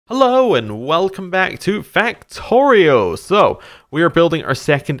Hello and welcome back to Factorio. So we are building our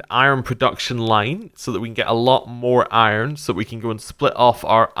second iron production line so that we can get a lot more iron so we can go and split off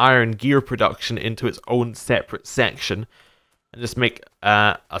our iron gear production into its own separate section and just make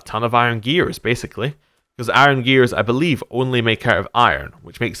a ton of iron gears basically. Because iron gears I believe only make out of iron,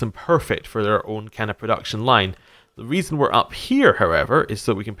 which makes them perfect for their own kind of production line. The reason we're up here however is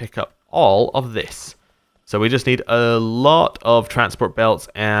so we can pick up all of this. So we just need a lot of transport belts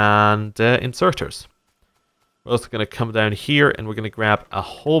and inserters. We're also going to come down here and we're going to grab a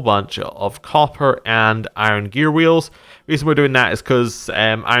whole bunch of copper and iron gear wheels. The reason we're doing that is because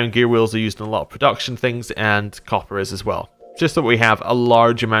iron gear wheels are used in a lot of production things and copper is as well. Just so we have a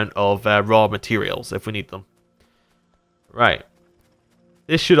large amount of raw materials if we need them. Right.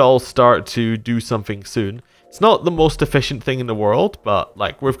 This should all start to do something soon. It's not the most efficient thing in the world, but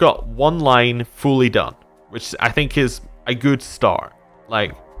like we've got one line fully done, which I think is a good start.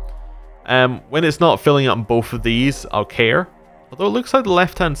 Like, when it's not filling up both of these, I'll care. Although it looks like the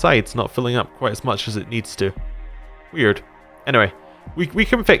left-hand side's not filling up quite as much as it needs to. Weird. Anyway, we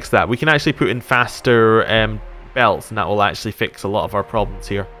can fix that. We can actually put in faster belts, and that will actually fix a lot of our problems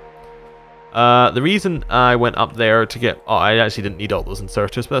here. The reason I went up there to get... Oh, I actually didn't need all those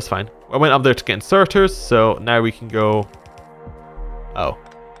inserters, but that's fine. I went up there to get inserters, so now we can go... Oh.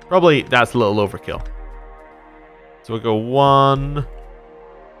 Probably that's a little overkill. So we'll go one.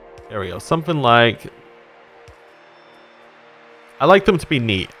 There we go. Something like... I like them to be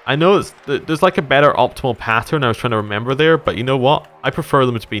neat. I know there's like a better optimal pattern I was trying to remember there, but you know what? I prefer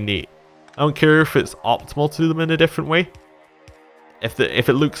them to be neat. I don't care if it's optimal to do them in a different way. If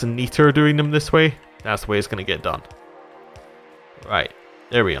it looks neater doing them this way, that's the way it's going to get done. Right.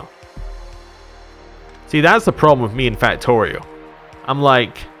 There we go. See, that's the problem with me in Factorio. I'm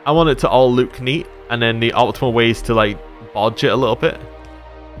like, I want it to all look neat. And then the optimal way is to like bodge it a little bit.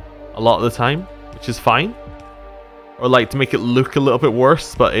 A lot of the time, which is fine. Or like to make it look a little bit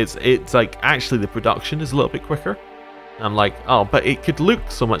worse, but it's like actually the production is a little bit quicker. And I'm like, oh, but it could look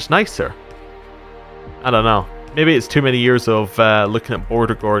so much nicer. I don't know. Maybe it's too many years of looking at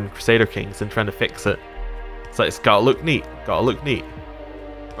Border Gore and Crusader Kings and trying to fix it. It's like, it's gotta look neat. Gotta look neat.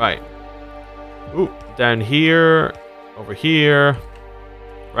 Right. Ooh, down here. Over here.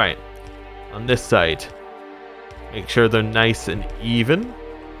 Right. On this side. Make sure they're nice and even.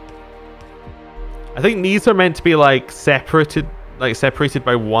 I think these are meant to be like separated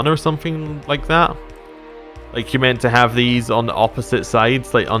by one or something like that. Like you're meant to have these on the opposite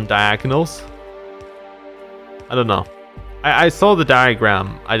sides, like on diagonals. I don't know. I saw the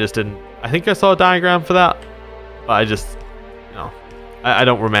diagram. I just didn't... I think I saw a diagram for that. But I just... No. I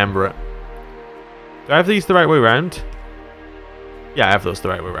don't remember it. Do I have these the right way around? Yeah, I have those the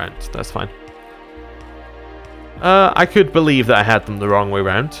right way around. That's fine. I could believe that I had them the wrong way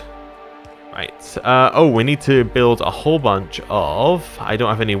around. Right. Oh, we need to build a whole bunch of... I don't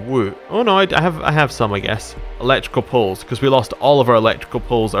have any wood. Oh no, I have some, I guess. Electrical poles, because we lost all of our electrical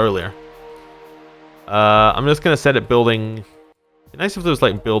poles earlier. I'm just going to set it building... It'd be nice if there was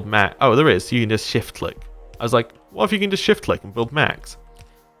like build max. Oh, there is. So you can just shift click. I was like, what if you can just shift click and build max?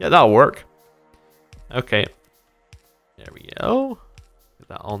 Yeah, that'll work. Okay. There we go. Get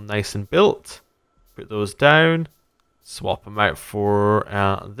that all nice and built. Put those down. Swap them out for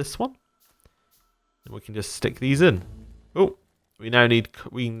this one. And we can just stick these in. Oh, we now need...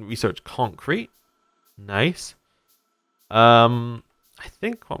 We can research concrete. Nice. I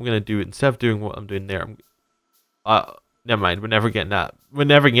think what I'm going to do, instead of doing what I'm doing there, never mind, we're never getting that. We're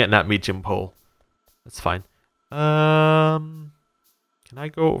never getting that medium pole. That's fine. Can I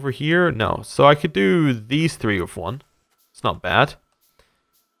go over here? No. So I could do these three with one. It's not bad.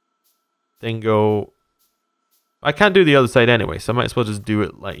 Then go... I can't do the other side anyway, so I might as well just do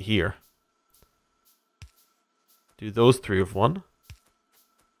it like here. Do those three with one.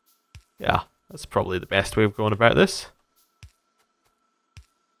 Yeah, that's probably the best way of going about this.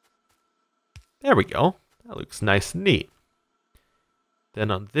 There we go. That looks nice and neat.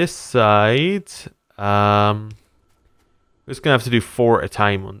 Then on this side, we're just going to have to do 4 at a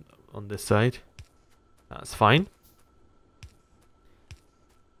time on this side. That's fine.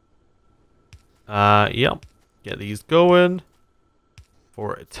 Yep. Get these going.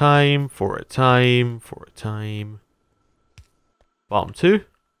 4 at a time, 4 at a time, 4 at a time. Bottom 2.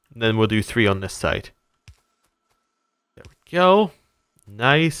 And then we'll do 3 on this side. There we go.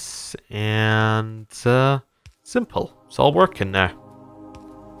 Nice and simple. It's all working now.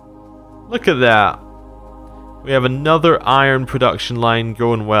 Look at that. We have another iron production line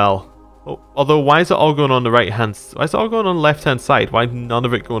going well. Oh, although, why is it all going on the right hand? Why is it all going on the left hand side? Why none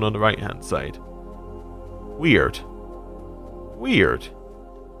of it going on the right hand side? Weird. Weird.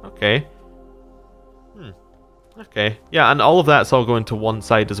 Okay. Okay. Yeah, and all of that's all going to one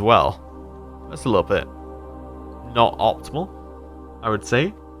side as well. That's a little bit not optimal, I would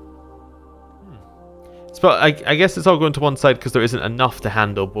say. But I guess it's all going to one side because there isn't enough to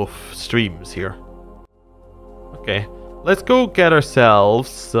handle both streams here. Okay. Let's go get ourselves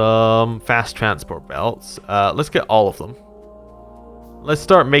some fast transport belts. Let's get all of them. Let's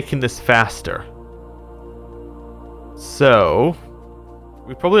start making this faster. So,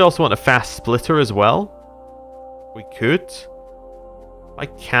 we probably also want a fast splitter as well. We could. I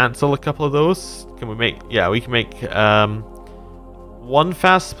cancel a couple of those. Can we make... Yeah, we can make one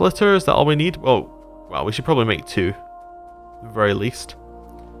fast splitter. Is that all we need? Oh, well, we should probably make two. At the very least.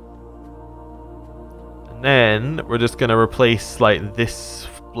 And then we're just going to replace like this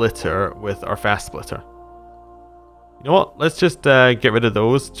splitter with our fast splitter. You know what? Let's just get rid of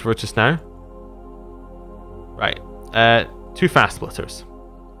those for just now. Right. Two fast splitters.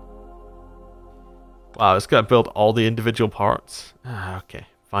 Wow, it's got to build all the individual parts. Okay,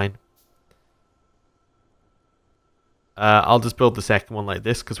 fine. I'll just build the second one like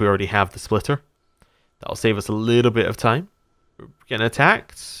this because we already have the splitter. That'll save us a little bit of time. We're getting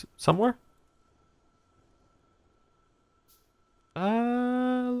attacked somewhere.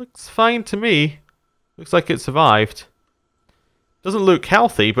 Looks fine to me. Looks like it survived. Doesn't look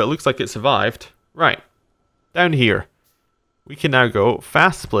healthy, but it looks like it survived. Right. Down here. We can now go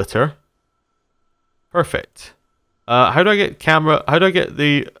fast splitter. Perfect. How do I get camera? How do I get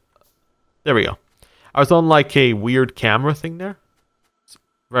the... There we go. I was on like a weird camera thing there. It's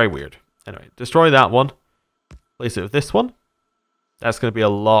very weird. Anyway, destroy that one. Place it with this one. That's going to be a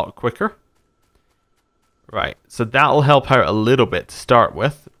lot quicker. Right, so that'll help out a little bit to start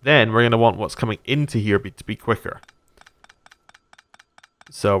with. Then we're going to want what's coming into here to be quicker.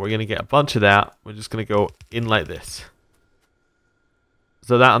 So we're going to get a bunch of that. We're just going to go in like this.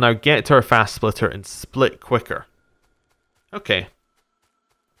 So that'll now get to our fast splitter and split quicker. Okay.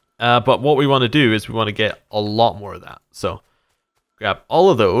 But what we want to do is we want to get a lot more of that. So grab all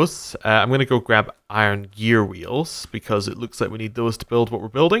of those. I'm going to go grab iron gear wheels because it looks like we need those to build what we're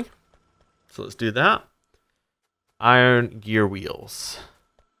building. So let's do that. Iron gear wheels.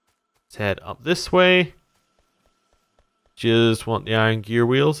 Let's head up this way. Just want the iron gear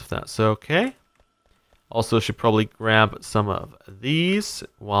wheels if that's okay. Also should probably grab some of these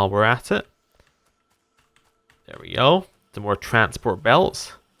while we're at it. There we go. Some more transport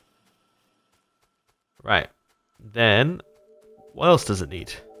belts. Right. Then, what else does it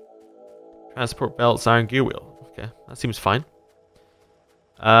need? Transport belts, iron gear wheel. Okay, that seems fine.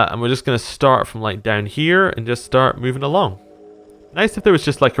 And we're just going to start from like down here and just start moving along. Nice if there was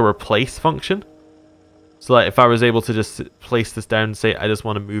just like a replace function. So like if I was able to just place this down and say I just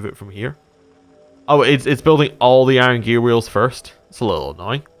want to move it from here. Oh, it's building all the iron gear wheels first. It's a little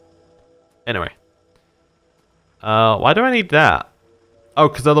annoying. Anyway. Why do I need that? Oh,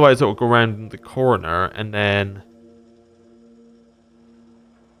 because otherwise it will go around the corner and then...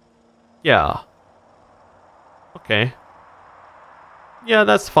 Yeah. Okay. Yeah,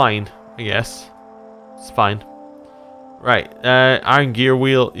 that's fine, I guess. It's fine. Right, iron gear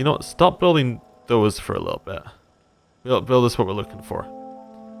wheel. You know what? Stop building those for a little bit. Build us what we're looking for.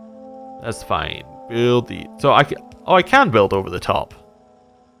 That's fine. Build the... So I can... Oh, I can build over the top.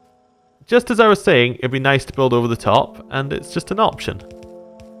 Just as I was saying, it'd be nice to build over the top, and it's just an option.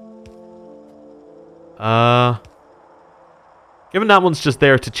 Given that one's just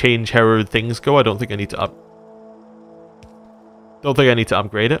there to change how things go, I don't think I need to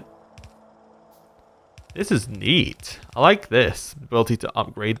upgrade it. This is neat. I like this. Ability to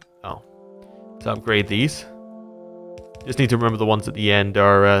upgrade... Oh. To upgrade these. Just need to remember the ones at the end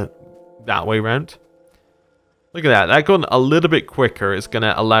are that way round. Look at that. That going a little bit quicker is going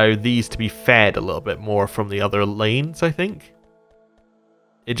to allow these to be fed a little bit more from the other lanes, I think.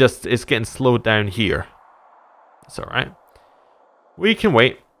 It's getting slowed down here. It's alright. We can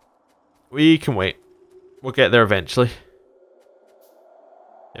wait. We can wait. We'll get there eventually.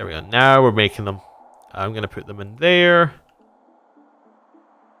 There we go. Now we're making them. I'm going to put them in there.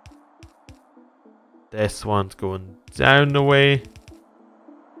 This one's going down the way.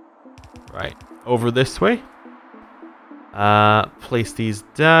 Right. Over this way. Place these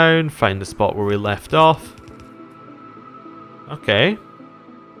down. Find the spot where we left off. Okay.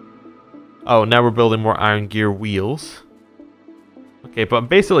 Oh, now we're building more iron gear wheels. Okay, but I'm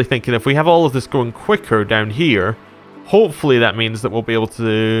basically thinking if we have all of this going quicker down here, hopefully that means that we'll be able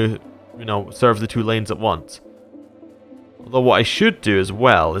to, you know, serve the two lanes at once. Although what I should do as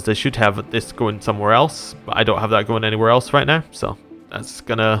well is I should have this going somewhere else, but I don't have that going anywhere else right now, so that's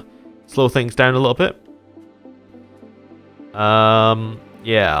gonna slow things down a little bit.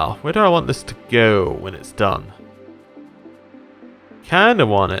 Yeah, where do I want this to go when it's done? Kinda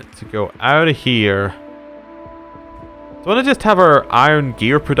want it to go out of here. Do I want to just have our iron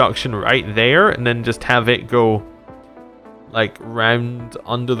gear production right there and then just have it go like round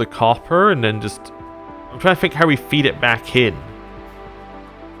under the copper and then just... I'm trying to think how we feed it back in.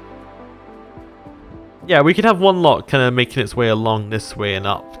 Yeah, we could have one lot kind of making its way along this way and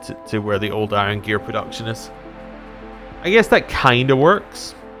up to where the old iron gear production is. I guess that kind of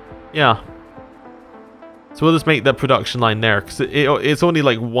works. Yeah. So we'll just make the production line there because it's only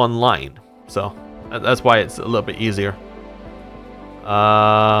like one line. So that's why it's a little bit easier.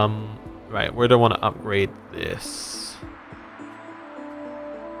 Right, where do I want to upgrade this?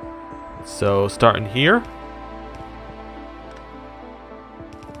 So starting here.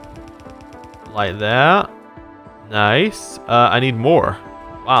 Like that. Nice. I need more.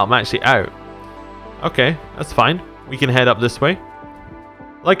 Wow, I'm actually out. Okay, that's fine. We can head up this way.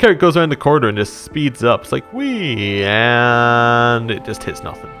 I like how it goes around the corner and just speeds up. It's like, wee, and it just hits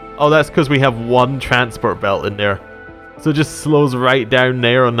nothing. Oh, that's because we have one transport belt in there. So it just slows right down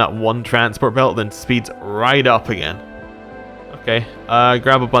there on that one transport belt, then speeds right up again. Okay,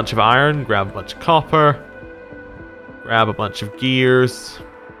 grab a bunch of iron, grab a bunch of copper, grab a bunch of gears,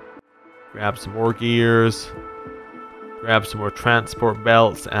 grab some more gears, grab some more transport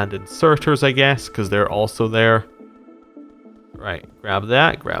belts and inserters, I guess, because they're also there. Right, grab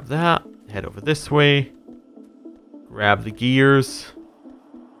that, head over this way, grab the gears.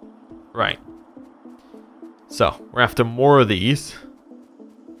 Right. So, we're after more of these.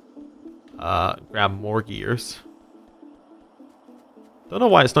 Grab more gears. Don't know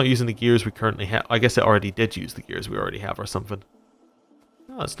why it's not using the gears we currently have. I guess it already did use the gears we already have or something.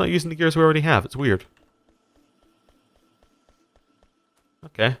 No, it's not using the gears we already have. It's weird.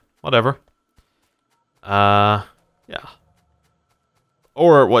 Okay, whatever. Yeah.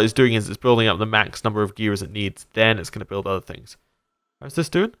 Or what it's doing is it's building up the max number of gears it needs. Then it's going to build other things. How's this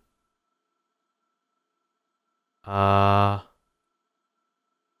doing? Not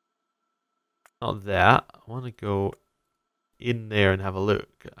that. I want to go in there and have a look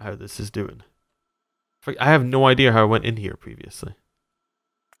at how this is doing. I have no idea how I went in here previously.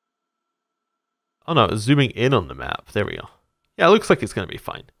 Oh no, it's zooming in on the map. There we go. Yeah, it looks like it's going to be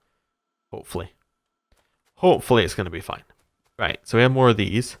fine. Hopefully. Hopefully it's going to be fine. Right, so we have more of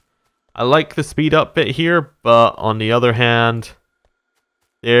these. I like the speed up bit here, but on the other hand,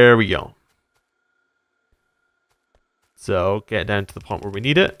 there we go. So, get down to the point where we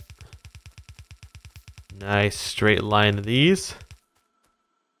need it. Nice straight line of these.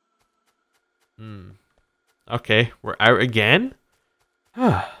 Okay, we're out again?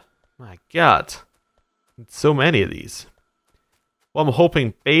 My god. So many of these. What I'm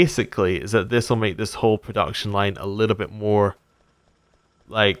hoping basically is that this will make this whole production line a little bit more,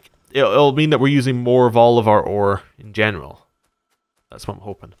 like, it'll mean that we're using more of all of our ore in general. That's what I'm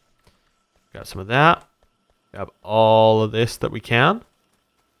hoping. Grab some of that. Grab all of this that we can.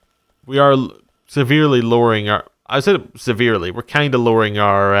 We are severely lowering our... I said severely. We're kind of lowering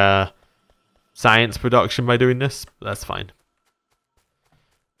our science production by doing this. But that's fine.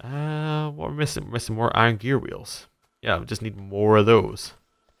 What we're missing? We're missing more iron gear wheels. Yeah, we just need more of those.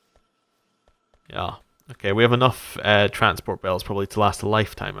 Yeah. Okay, we have enough transport belts probably to last a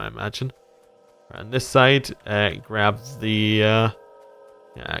lifetime, I imagine. On this side, grab the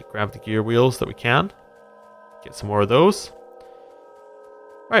gear wheels that we can. Get some more of those.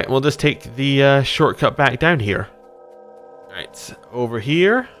 Right, we'll just take the shortcut back down here. Right, over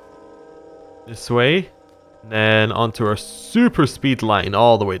here. This way. And then onto our super speed line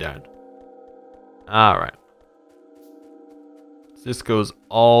all the way down. Alright. So this goes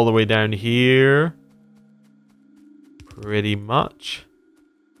all the way down here. Pretty much.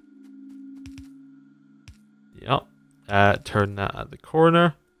 Yep. Turn that at the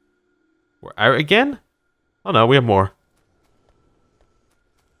corner. We're out again? Oh no, we have more.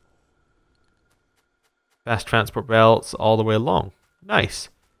 Fast transport belts all the way along. Nice.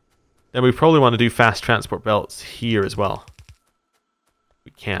 Then we probably want to do fast transport belts here as well.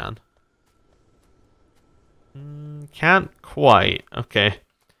 We can. Can't quite. Okay.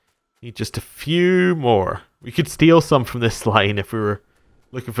 Need just a few more. We could steal some from this line if we were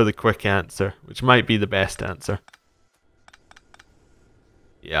looking for the quick answer, which might be the best answer.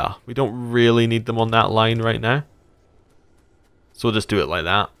 Yeah, we don't really need them on that line right now. So we'll just do it like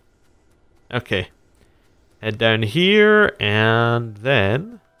that. Okay. Head down here and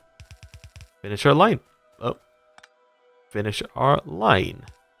then finish our line. Oh. Finish our line.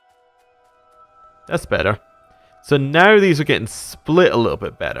 That's better. So now these are getting split a little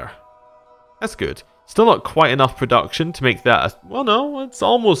bit better. That's good. Still not quite enough production to make that... well, no, it's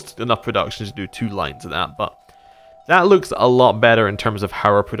almost enough production to do 2 lines of that, but that looks a lot better in terms of how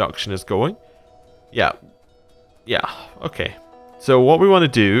our production is going. Yeah. Yeah, okay. So what we want to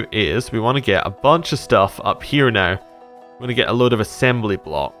do is we want to get a bunch of stuff up here now. We want to get a load of assembly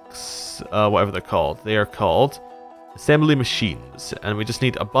blocks, whatever they're called. They are called assembly machines, and we just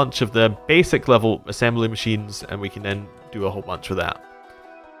need a bunch of the basic level assembly machines, and we can then do a whole bunch with that.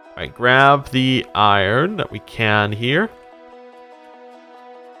 Right, grab the iron that we can here.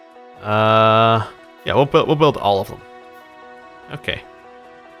 Yeah, we'll build all of them. Okay.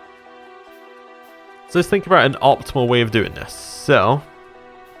 So let's think about an optimal way of doing this. So,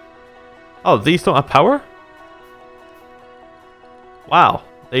 oh, these don't have power? Wow,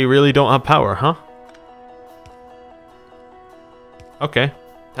 they really don't have power, huh? Okay,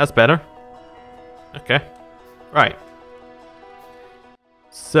 that's better. Okay, right.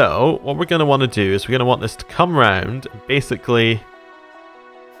 So, what we're going to want to do is we're going to want this to come around, basically,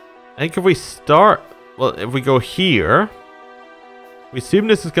 I think if we start, well, if we go here, we assume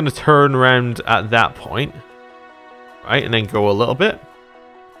this is going to turn around at that point, right, and then go a little bit.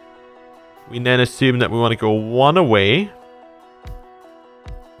 We then assume that we want to go one away,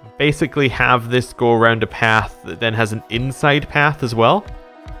 basically have this go around a path that then has an inside path as well.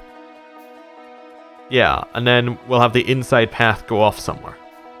 Yeah, and then we'll have the inside path go off somewhere.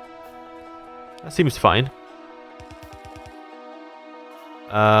 That seems fine.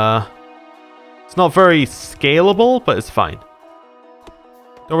 It's not very scalable, but it's fine.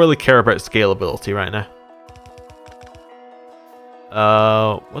 Don't really care about scalability right now.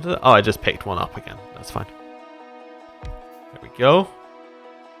 What did oh, I just picked one up again. That's fine. There we go.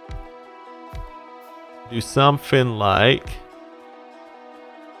 Do something like...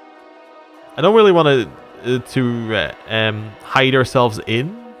 I don't really want to hide ourselves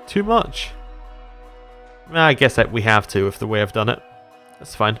in too much. I guess that we have to, if the way I've done it.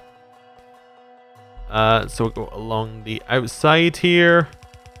 That's fine. So we'll go along the outside here.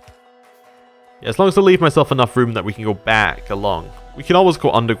 Yeah, as long as I leave myself enough room that we can go back along. We can always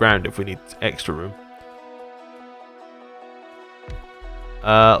go underground if we need extra room.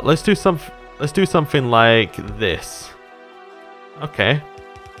 Let's do something like this. Okay.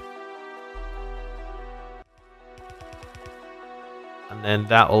 And then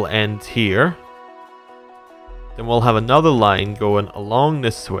that will end here. Then we'll have another line going along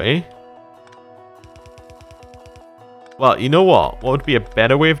this way. Well, you know what? What would be a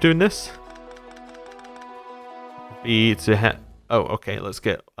better way of doing this? Be to oh, okay, let's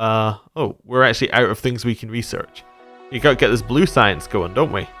get... oh, we're actually out of things we can research. You gotta get this blue science going,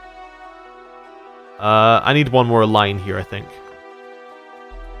 don't we? I need one more line here, I think.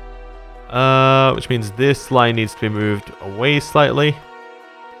 Which means this line needs to be moved away slightly.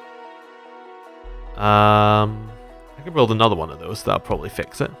 I can build another one of those. That'll probably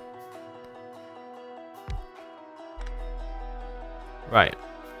fix it. Right.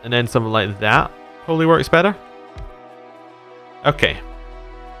 And then something like that probably works better. Okay.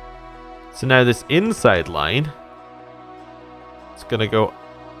 So now this inside line, it's going to go...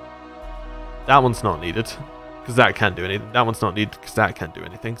 That one's not needed, because that can't do anything. That one's not needed, because that can't do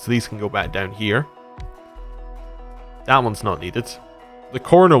anything. So these can go back down here. That one's not needed. The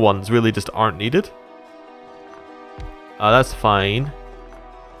corner ones really just aren't needed. That's fine.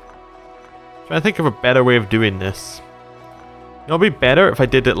 Trying to think of a better way of doing this. You know, it'd be better if I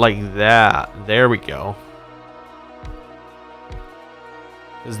did it like that. There we go.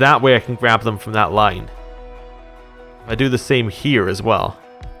 Because that way I can grab them from that line. If I do the same here as well.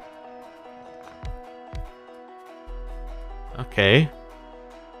 Okay.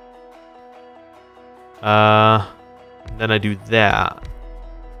 Then I do that.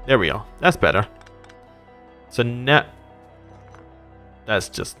 There we go. That's better. So now... That's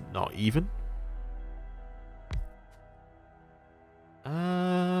just not even.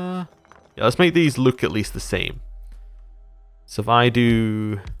 Yeah, let's make these look at least the same. So if I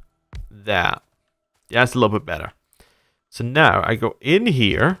do that, yeah, that's a little bit better. So now I go in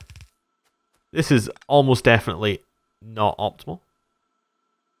here. This is almost definitely not optimal.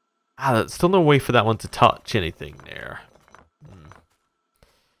 There's still no way for that one to touch anything there.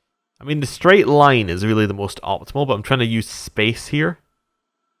 I mean, the straight line is really the most optimal, but I'm trying to use space here.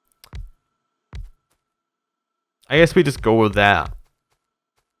 I guess we just go with that.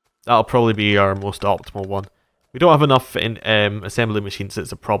 That'll probably be our most optimal one. We don't have enough in assembly machines, so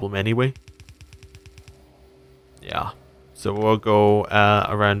it's a problem anyway. Yeah. So we'll go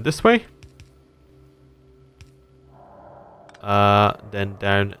around this way. Then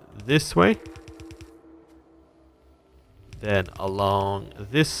down this way. Then along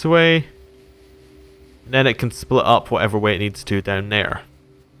this way. And then it can split up whatever way it needs to down there.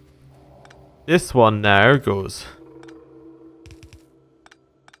 This one now goes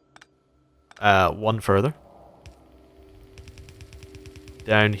one further.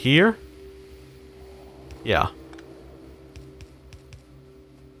 Down here. Yeah.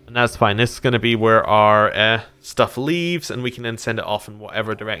 And that's fine. This is going to be where our stuff leaves, and we can then send it off in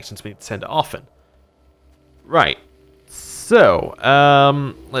whatever directions we need to send it off in. Right. So,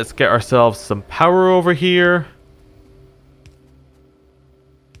 let's get ourselves some power over here.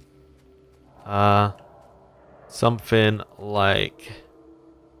 Something like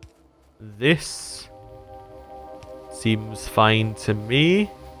this seems fine to me.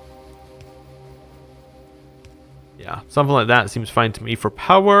 Yeah, something like that seems fine to me for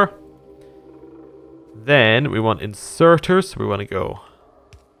power. Then we want inserters. So we want to go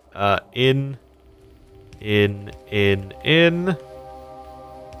in.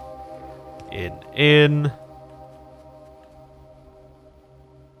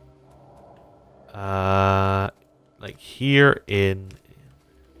 Like here, in.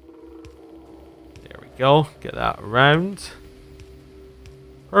 There we go. Get that around.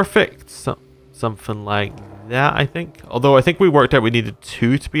 Perfect. Something like that, I think. Although I think we worked out we needed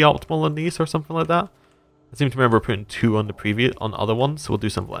 2 to be optimal on these or something like that. I seem to remember putting 2 on the other ones, so we'll do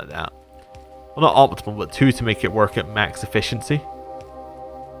something like that. Well, not optimal, but 2 to make it work at max efficiency.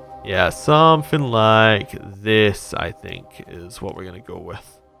 Yeah, something like this, I think, is what we're going to go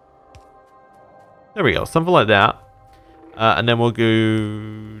with. There we go, something like that. And then we'll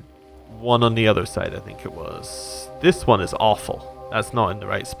go 1 on the other side, I think it was. This one is awful. That's not in the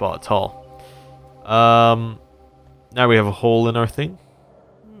right spot at all. Now we have a hole in our thing.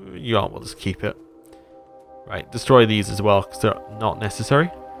 Yeah, we'll just keep it. Right, destroy these as well, because they're not necessary.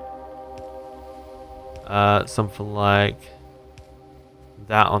 Something like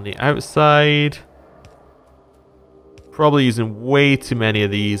that on the outside. Probably using way too many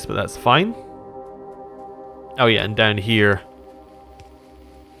of these, but that's fine. Oh yeah, and down here.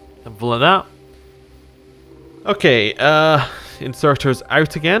 Something like that. Okay, inserters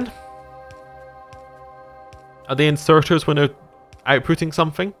out again. Are they inserters when they're outputting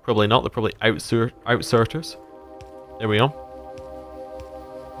something? Probably not, they're probably outserters. There we go.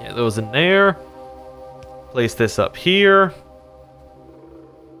 Yeah, those in there. Place this up here.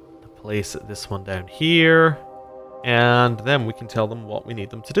 Place this one down here. And then we can tell them what we need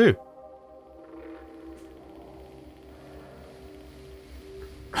them to do.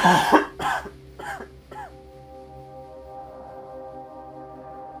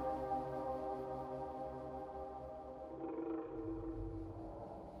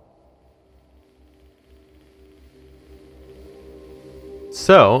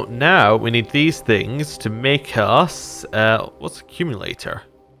 So, now we need these things to make us... what's accumulator?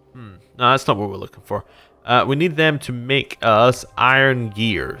 No, that's not what we're looking for. We need them to make us iron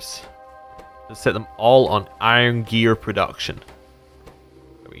gears. Let's set them all on iron gear production.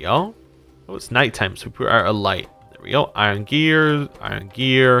 There we go. Oh, it's nighttime, so we put out a light. There we go. Iron gear, iron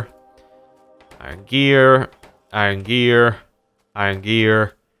gear, iron gear, iron gear, iron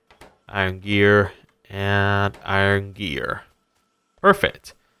gear, iron gear, and iron gear.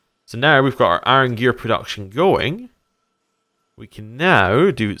 Perfect. So now we've got our iron gear production going. We can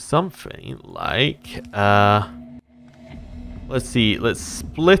now do something like, let's see, let's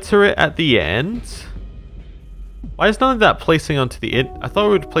splitter it at the end. Why is none of that placing onto the I thought it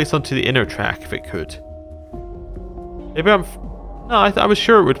would place onto the inner track if it could. Maybe I'm, no, I was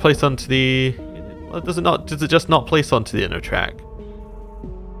sure it would place onto the, well, does it just not place onto the inner track?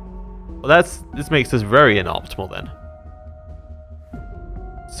 Well, this makes this very inoptimal then.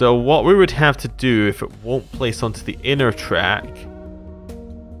 So what we would have to do if it won't place onto the inner track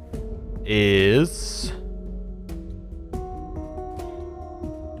is...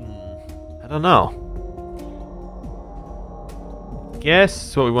 I don't know.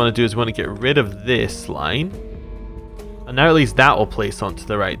 Guess what we want to do is we want to get rid of this line. And now at least that will place onto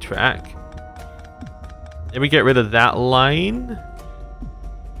the right track. Then we get rid of that line.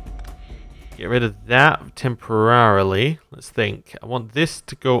 Get rid of that temporarily. Let's think. I want this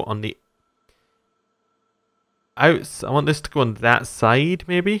to go on the outs. I want this to go on that side,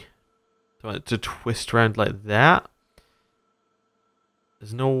 maybe. I want it to twist around like that.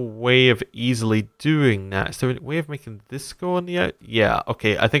 There's no way of easily doing that. Is there a way of making this go on the out? Yeah,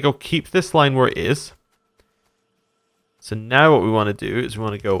 okay. I think I'll keep this line where it is. So now what we want to do is we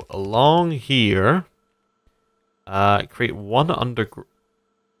want to go along here. Create one underground.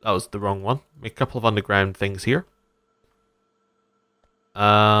 That was the wrong one. Make a couple of underground things here.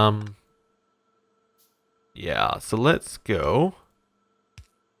 Yeah, so let's go.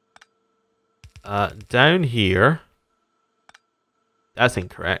 Down here. That's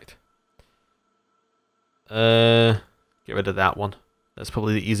incorrect. Get rid of that one. That's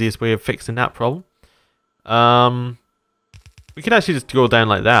probably the easiest way of fixing that problem. We could actually just go down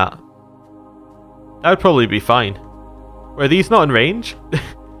like that. That would probably be fine. Were these not in range?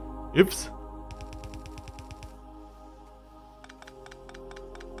 Oops.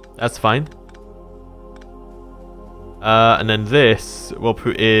 That's fine. And then this we'll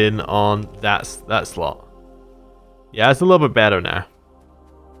put in on that slot. Yeah, it's a little bit better now.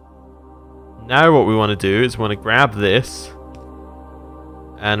 Now what we want to do is we want to grab this.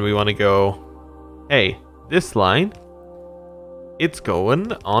 And we want to go, hey, this line, it's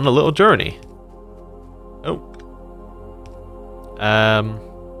going on a little journey. Oh.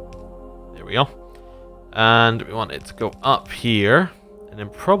 There we go. And we want it to go up here. And then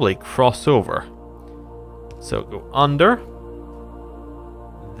probably cross over. So go under.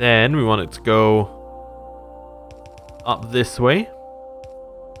 Then we want it to go up this way.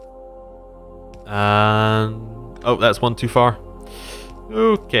 And oh, that's one too far.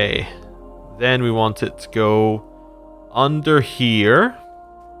 Okay. Then we want it to go under here.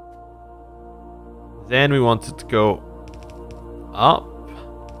 Then we want it to go up.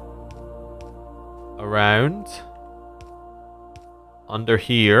 Around. Under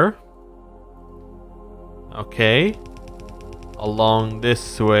here. Okay. Along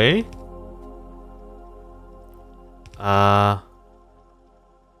this way. Up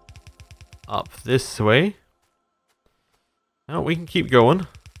this way. Oh, we can keep going.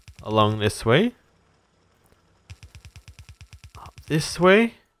 Along this way. Up this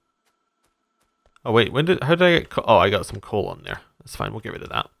way. Oh wait, how did I get oh, I got some coal on there. That's fine, we'll get rid of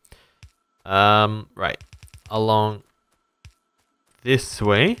that. Right. Along this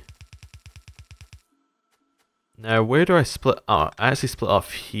way. Now, where do I split? Oh, I actually split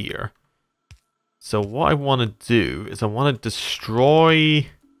off here. So what I want to do is I want to destroy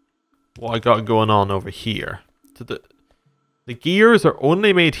what I got going on over here. So the gears are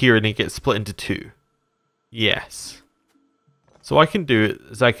only made here and they get split into two. Yes. So what I can do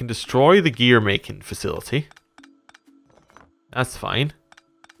is I can destroy the gear making facility. That's fine.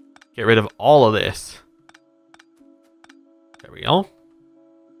 Get rid of all of this. There we go.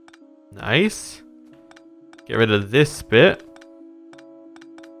 Nice. Get rid of this bit.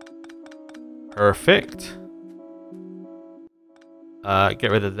 Perfect.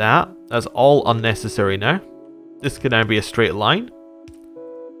 Get rid of that. That's all unnecessary now. This can now be a straight line.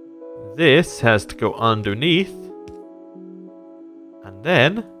 This has to go underneath. And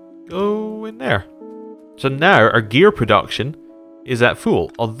then go in there. So now our gear production is at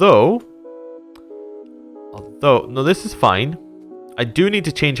full. Although, no, this is fine. I do need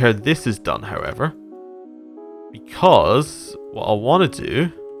to change how this is done, however. Because what I want to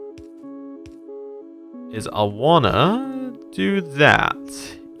do is I want to do that.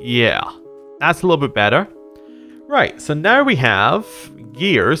 Yeah, that's a little bit better. Right, so now we have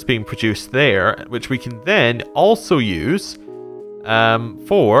gears being produced there, which we can then also use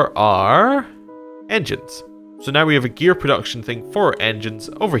for our engines. So now we have a gear production thing for our engines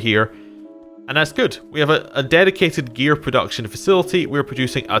over here. And that's good. We have a dedicated gear production facility. We're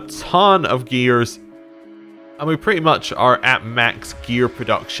producing a ton of gears. And we pretty much are at max gear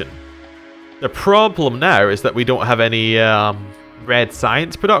production. The problem now is that we don't have any red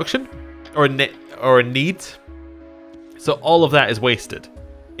science production or need. So all of that is wasted,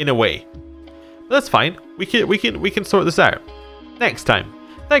 in a way. But that's fine. We can sort this out next time.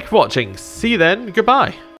 Thank you for watching. See you then. Goodbye.